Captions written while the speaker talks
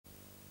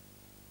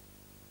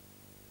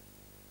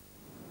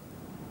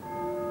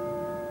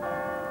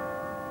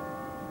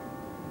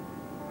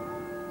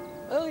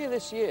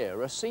this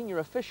year, a senior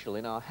official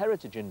in our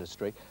heritage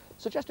industry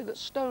suggested that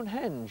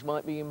Stonehenge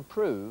might be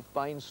improved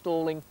by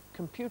installing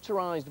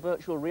computerised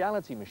virtual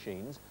reality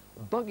machines,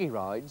 buggy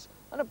rides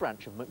and a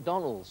branch of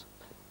McDonald's.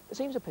 It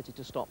seems a pity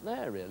to stop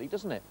there, really,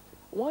 doesn't it?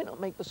 Why not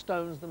make the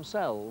stones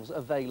themselves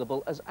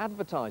available as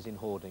advertising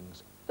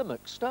hoardings, the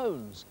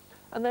McStones?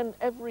 And then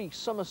every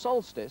summer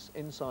solstice,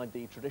 inside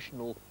the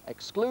traditional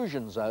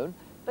exclusion zone,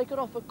 they could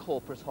offer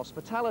corporate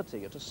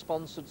hospitality at a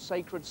sponsored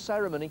sacred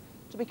ceremony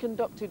to be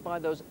conducted by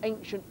those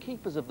ancient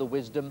keepers of the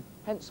wisdom,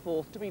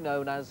 henceforth to be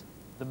known as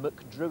the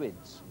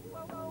McDruids.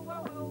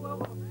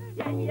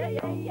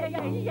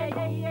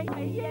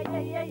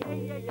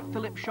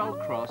 Philip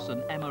Shallcross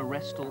and Emma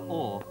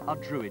Restle-Orr are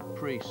Druid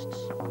priests.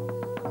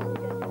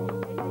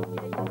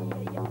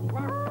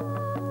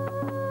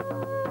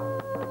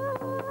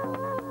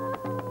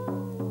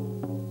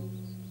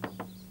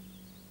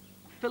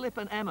 Philip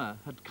and Emma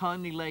had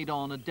kindly laid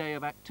on a day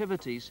of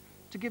activities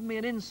to give me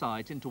an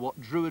insight into what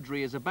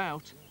Druidry is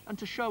about and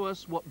to show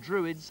us what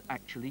Druids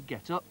actually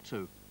get up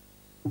to.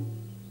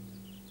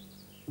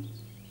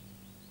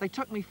 They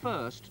took me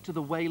first to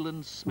the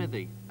Wayland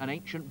Smithy, an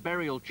ancient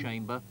burial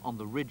chamber on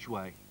the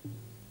Ridgeway.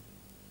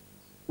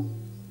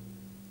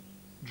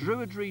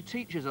 Druidry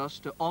teaches us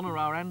to honour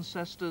our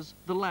ancestors,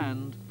 the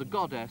land, the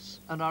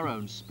goddess and our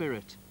own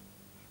spirit.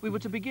 We were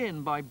to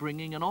begin by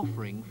bringing an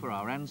offering for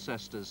our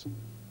ancestors.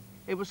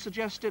 It was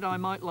suggested I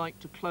might like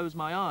to close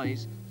my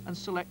eyes and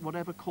select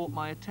whatever caught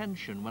my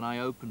attention when I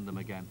opened them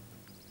again.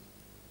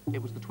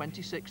 It was the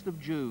 26th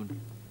of June,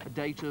 a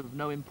date of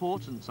no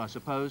importance, I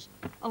suppose,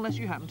 unless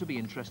you happen to be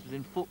interested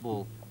in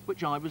football,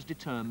 which I was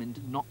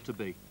determined not to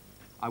be.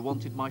 I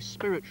wanted my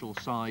spiritual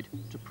side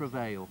to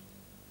prevail.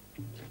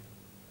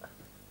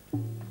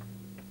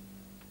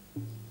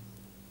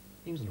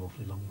 He was an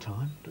awfully long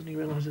time. Doesn't he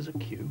realise there's a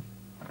queue?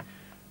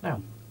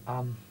 Now,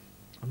 I'm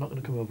not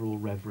going to come over all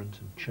reverent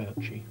and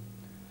churchy,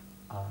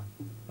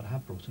 but I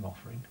have brought an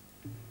offering.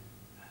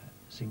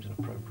 Seems an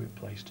appropriate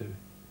place to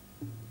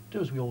do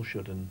as we all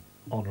should and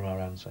honour our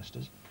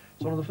ancestors.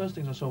 So one of the first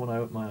things I saw when I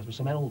opened my eyes was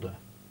some elder.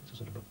 It's a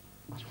sort of a,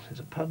 I suppose it's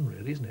a pun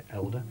really, isn't it?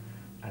 Elder,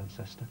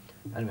 ancestor.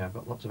 Anyway, I've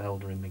got lots of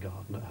elder in my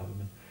garden at home,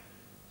 and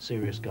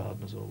serious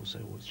gardeners always say,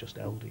 well, it's just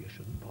elder, you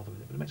shouldn't bother with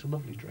it, but it makes a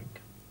lovely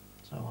drink.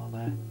 So I'll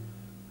honour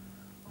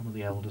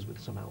the elders with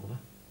some elder.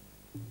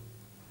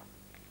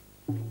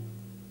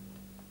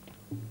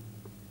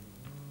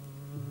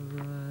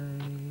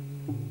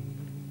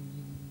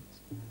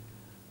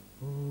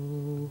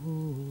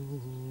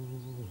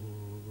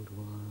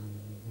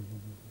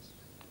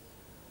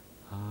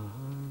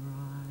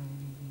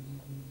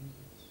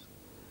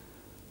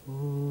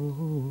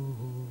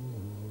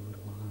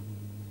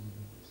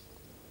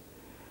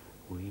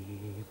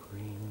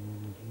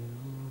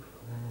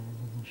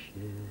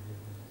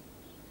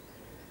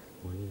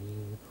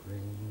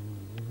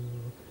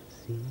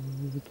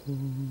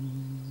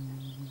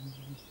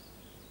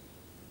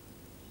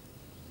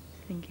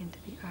 Sink into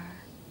the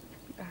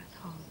earth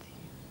holds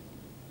you.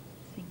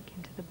 Sink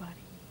into the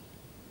body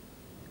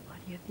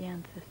of the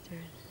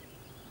ancestors.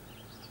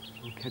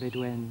 O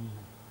Ceridwen,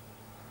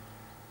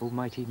 O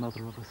mighty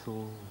mother of us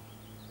all,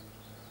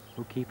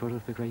 O keeper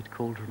of the great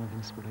cauldron of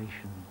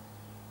inspiration,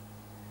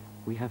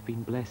 we have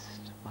been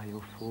blessed by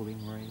your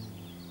falling rain.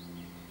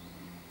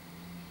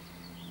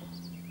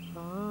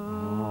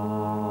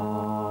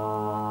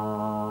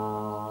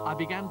 I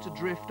began to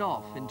drift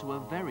off into a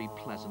very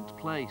pleasant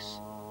place.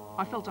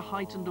 I felt a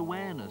heightened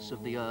awareness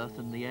of the earth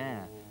and the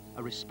air,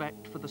 a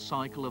respect for the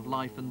cycle of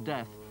life and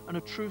death, and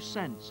a true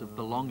sense of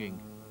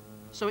belonging.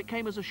 So it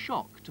came as a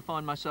shock to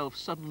find myself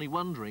suddenly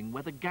wondering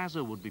whether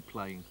Gaza would be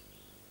playing.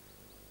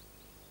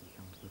 We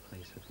come to the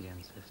place of the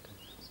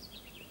ancestors.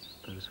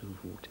 Those who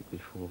have walked it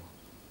before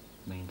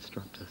may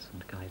instruct us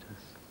and guide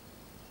us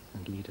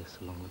and lead us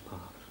along the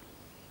path.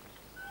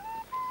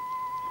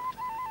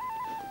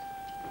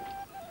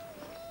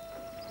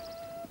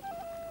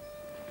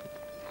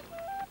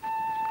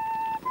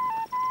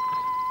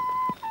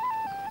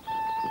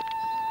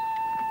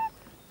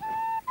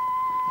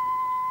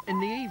 In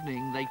the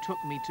evening, they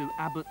took me to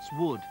Abbott's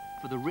Wood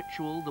for the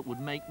ritual that would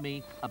make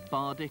me a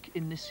bardic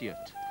initiate.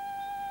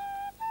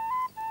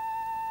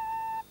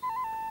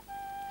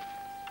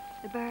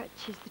 The birch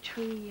is the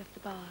tree of the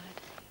bard.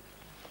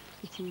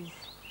 It is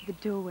the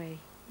doorway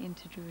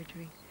into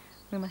Druidry.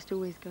 We must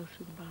always go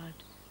through the bard,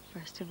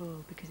 first of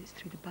all, because it's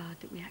through the bard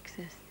that we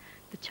access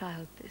the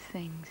child that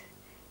sings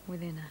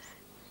within us.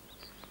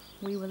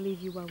 We will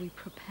leave you while we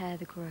prepare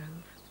the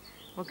grove.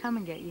 We'll come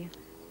and get you.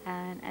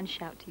 And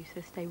shout to you,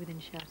 so stay within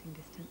shouting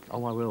distance.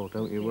 Oh, I will,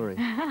 don't you worry.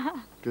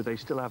 Do they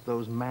still have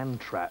those man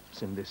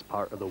traps in this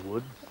part of the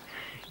wood?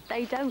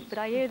 They don't, but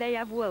I hear they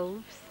have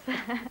wolves.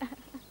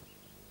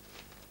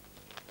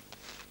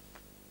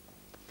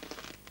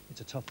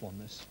 It's a tough one,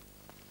 this.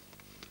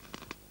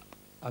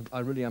 I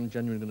really am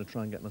genuinely going to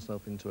try and get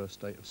myself into a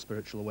state of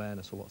spiritual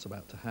awareness for what's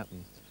about to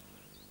happen.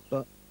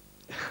 But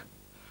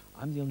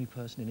I'm the only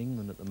person in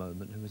England at the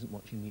moment who isn't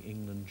watching the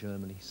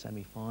England-Germany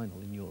semi-final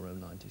in Euro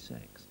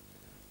 '96.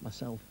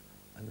 Myself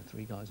and the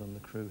three guys on the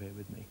crew here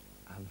with me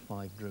and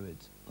 5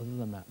 druids. Other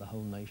than that, the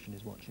whole nation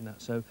is watching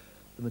that. So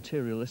the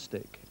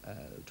materialistic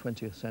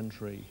 20th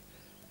century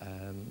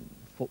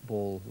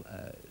football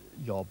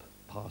yob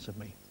part of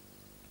me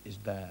is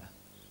there.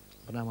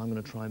 But now I'm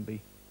going to try and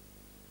be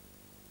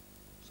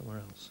somewhere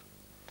else.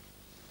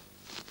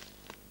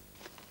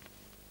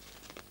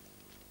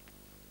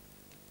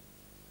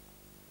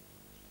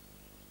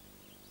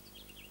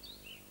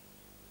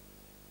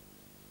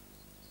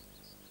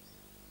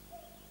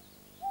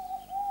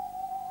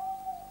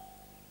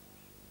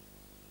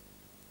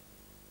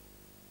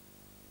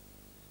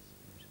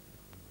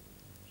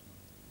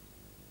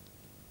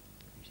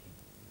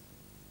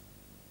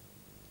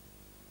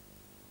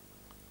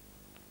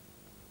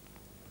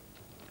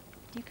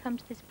 Do you come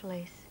to this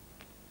place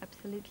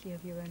absolutely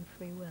of your own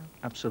free will?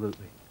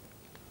 Absolutely.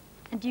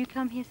 And do you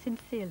come here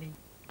sincerely?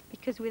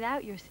 Because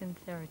without your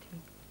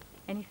sincerity,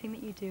 anything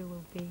that you do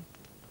will be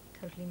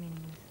totally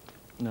meaningless.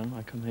 No,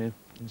 I come here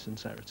in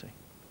sincerity.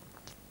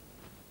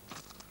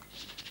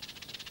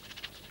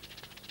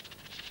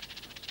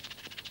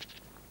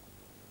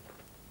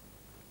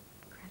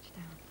 Crouch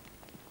down.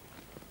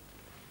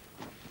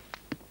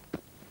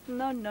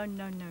 No, no,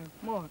 no, no.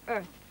 More.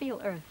 Earth. Feel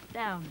earth.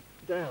 Down.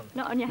 Down.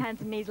 Not on your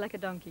hands and knees like a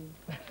donkey.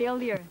 Feel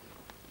the earth.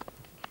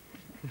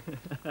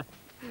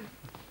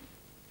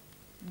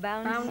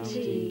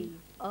 Bounty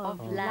of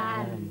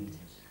land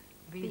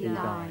be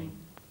thine.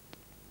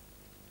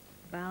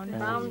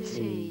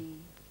 Bounty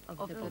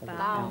of the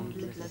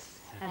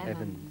boundless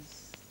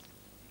heavens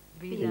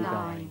be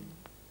thine.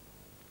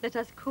 Let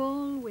us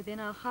call within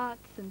our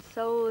hearts and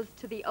souls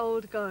to the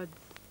old gods,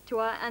 to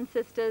our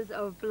ancestors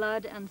of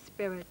blood and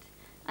spirit,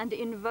 and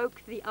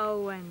invoke the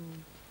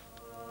Awen.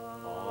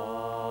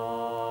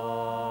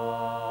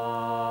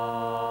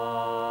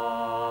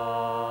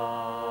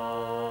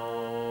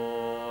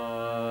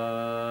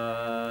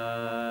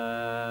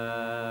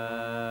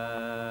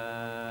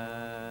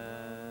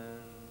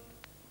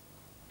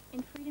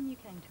 In freedom you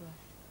came to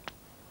us,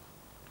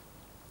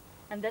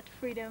 and that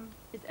freedom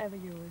is ever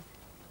yours,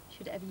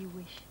 should ever you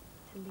wish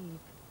to leave.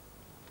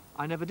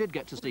 I never did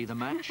get to see the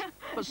match,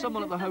 but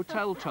someone at the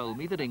hotel told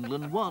me that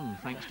England won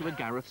thanks to a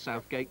Gareth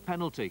Southgate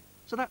penalty,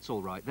 so that's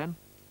all right then.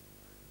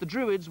 The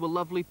Druids were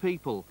lovely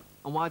people,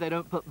 and why they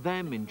don't put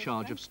them in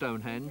charge of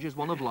Stonehenge is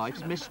one of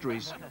life's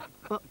mysteries.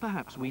 But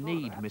perhaps we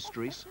need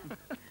mysteries.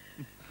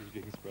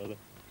 Greetings, brother.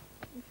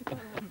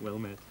 Well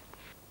met.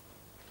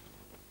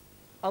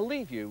 I'll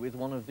leave you with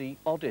one of the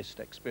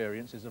oddest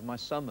experiences of my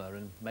summer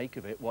and make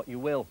of it what you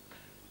will.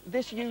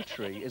 This yew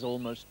tree is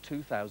almost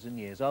 2,000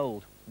 years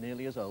old,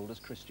 nearly as old as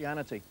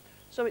Christianity.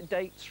 So it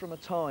dates from a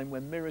time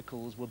when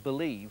miracles were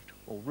believed,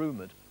 or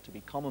rumoured, to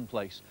be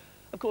commonplace.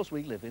 Of course,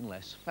 we live in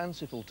less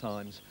fanciful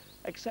times,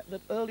 except that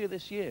earlier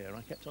this year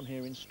I kept on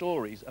hearing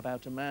stories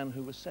about a man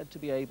who was said to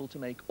be able to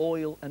make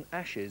oil and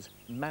ashes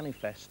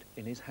manifest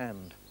in his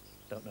hand.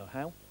 Don't know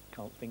how,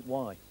 can't think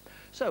why.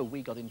 So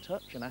we got in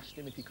touch and asked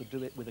him if he could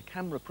do it with a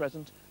camera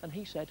present, and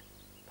he said,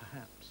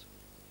 perhaps.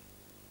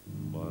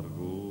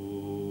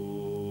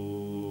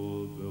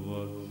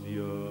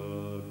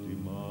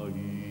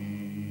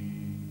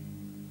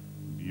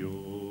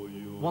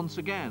 Once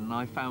again,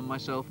 I found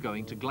myself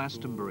going to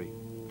Glastonbury,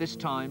 this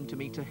time to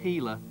meet a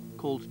healer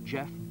called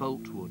Jeff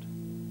Boltwood.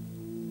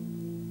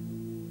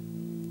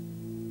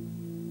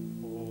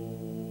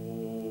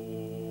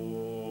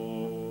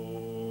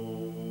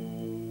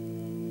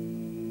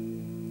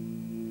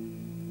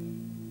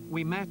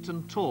 We met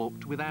and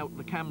talked without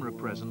the camera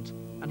present,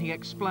 and he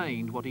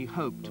explained what he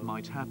hoped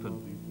might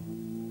happen.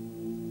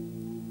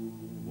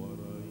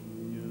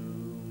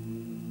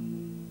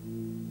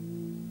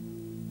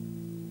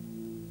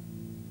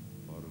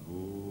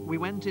 We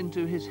went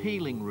into his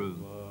healing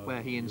room,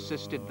 where he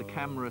insisted the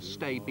camera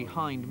stay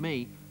behind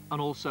me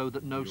and also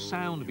that no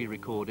sound be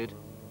recorded,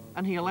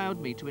 and he allowed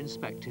me to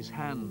inspect his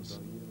hands.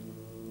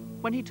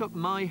 When he took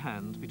my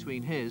hand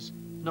between his,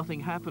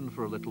 nothing happened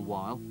for a little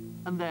while,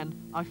 and then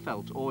I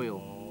felt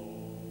oil.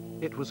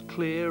 It was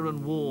clear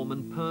and warm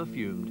and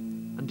perfumed,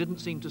 and didn't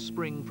seem to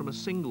spring from a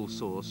single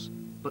source,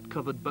 but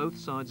covered both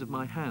sides of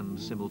my hand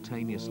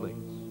simultaneously.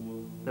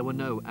 There were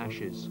no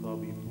ashes.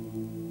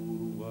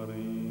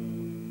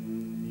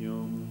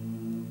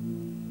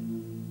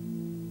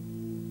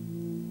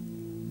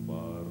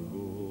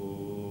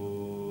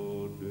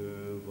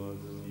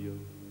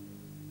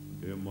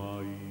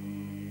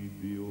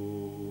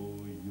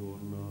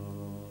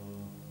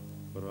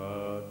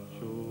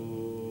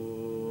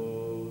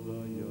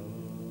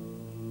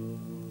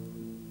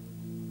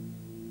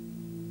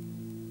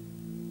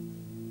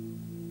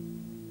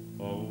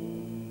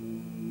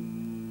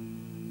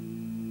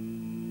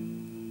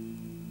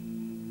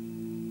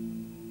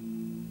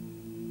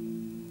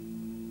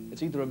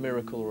 It's either a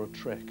miracle or a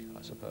trick,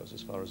 I suppose,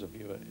 as far as a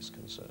viewer is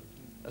concerned.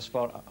 As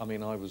far, I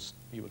mean,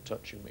 you were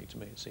touching me, to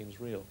me it seems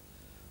real.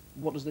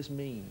 What does this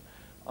mean?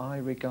 I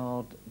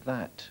regard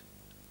that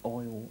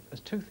oil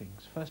as two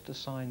things. First, a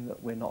sign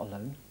that we're not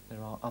alone.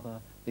 There are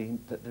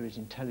that there is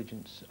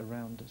intelligence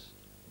around us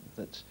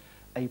that's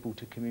able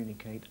to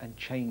communicate and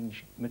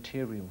change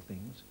material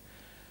things.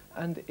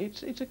 And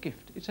it's a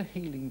gift. It's a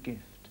healing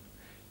gift.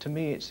 To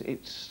me, it's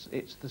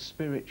the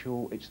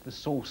spiritual. It's the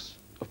source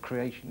of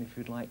creation, if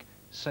you'd like,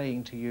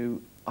 saying to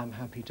you, I'm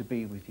happy to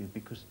be with you,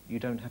 because you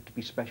don't have to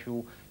be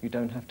special. You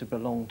don't have to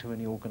belong to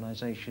any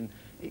organisation.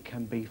 It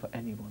can be for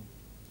anyone.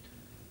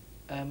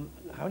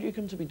 How do you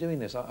come to be doing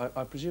this?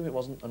 I presume it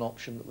wasn't an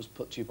option that was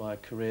put to you by a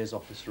careers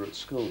officer at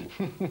school.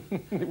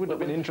 It would have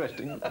been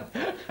interesting.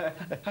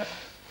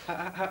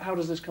 How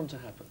does this come to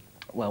happen?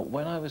 Well,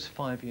 when I was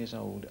 5 years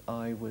old,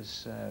 I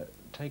was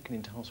taken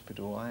into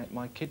hospital.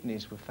 My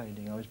kidneys were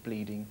failing. I was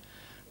bleeding.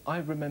 I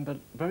remember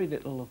very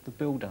little of the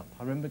build-up.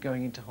 I remember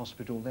going into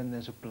hospital, then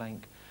there's a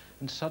blank,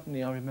 and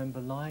suddenly I remember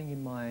lying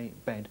in my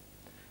bed,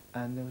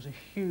 and there was a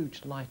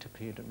huge light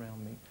appeared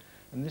around me.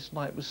 And this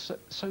light was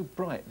so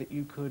bright that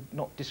you could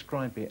not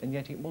describe it, and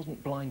yet it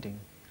wasn't blinding.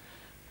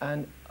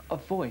 And a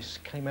voice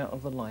came out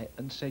of the light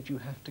and said, you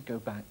have to go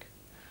back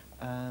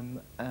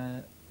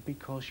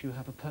because you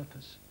have a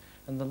purpose.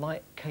 And the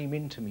light came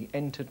into me,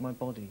 entered my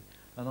body,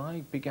 and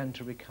I began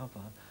to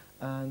recover.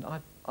 And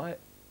I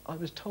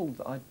was told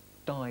that I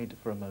died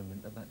for a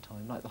moment at that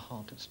time, like the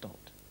heart had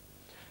stopped.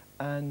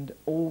 And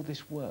all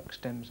this work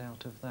stems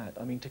out of that.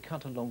 I mean, to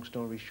cut a long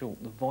story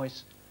short, the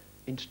voice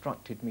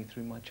instructed me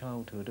through my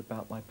childhood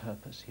about my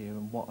purpose here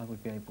and what I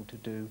would be able to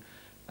do,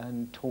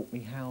 and taught me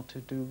how to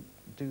do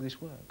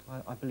this work.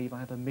 I believe I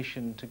have a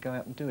mission to go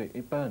out and do it.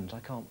 It burns. I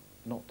can't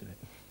not do it.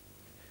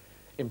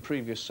 In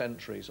previous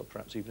centuries, or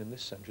perhaps even in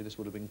this century, this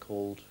would have been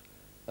called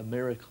a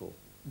miracle.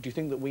 Do you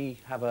think that we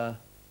have a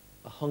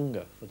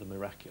hunger for the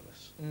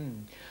miraculous?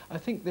 I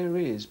think there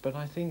is, but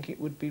I think it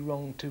would be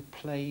wrong to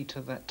play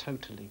to that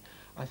totally.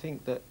 I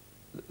think that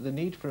the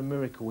need for a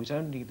miracle is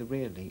only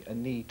really a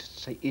need to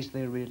say, is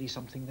there really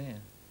something there?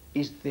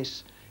 Is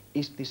this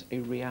a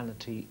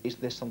reality? Is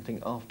there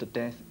something after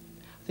death?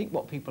 I think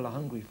what people are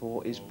hungry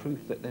for is proof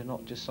that they're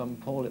not just some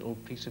poor little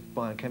piece of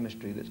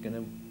biochemistry that's going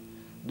to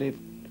live,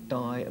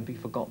 die and be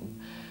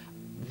forgotten.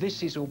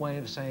 This is a way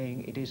of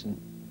saying it isn't.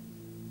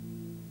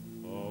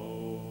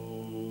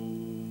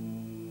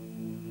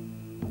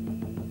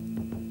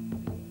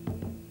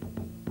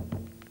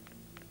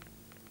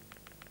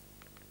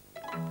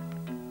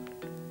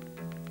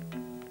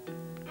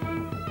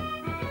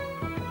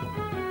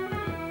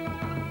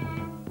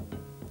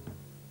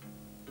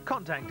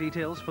 Contact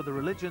details for the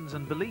religions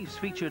and beliefs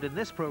featured in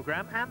this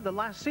programme and the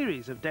last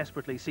series of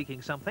Desperately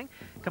Seeking Something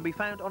can be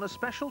found on a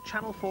special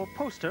Channel 4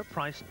 poster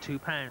priced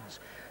 £2.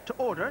 To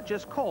order,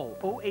 just call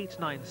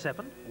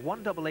 0897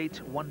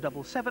 188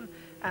 177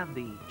 and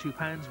the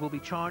 £2 will be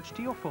charged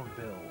to your phone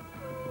bill.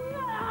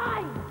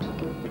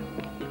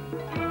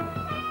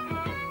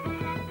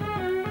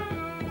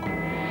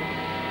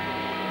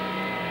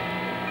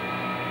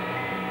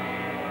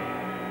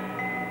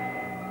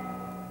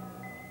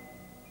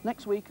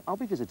 Next week, I'll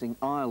be visiting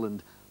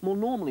Ireland, more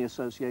normally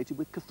associated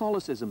with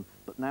Catholicism,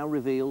 but now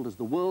revealed as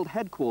the world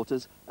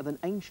headquarters of an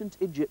ancient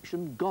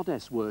Egyptian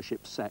goddess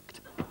worship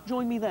sect.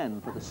 Join me then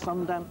for the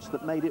sun dance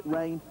that made it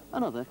rain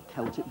and other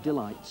Celtic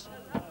delights.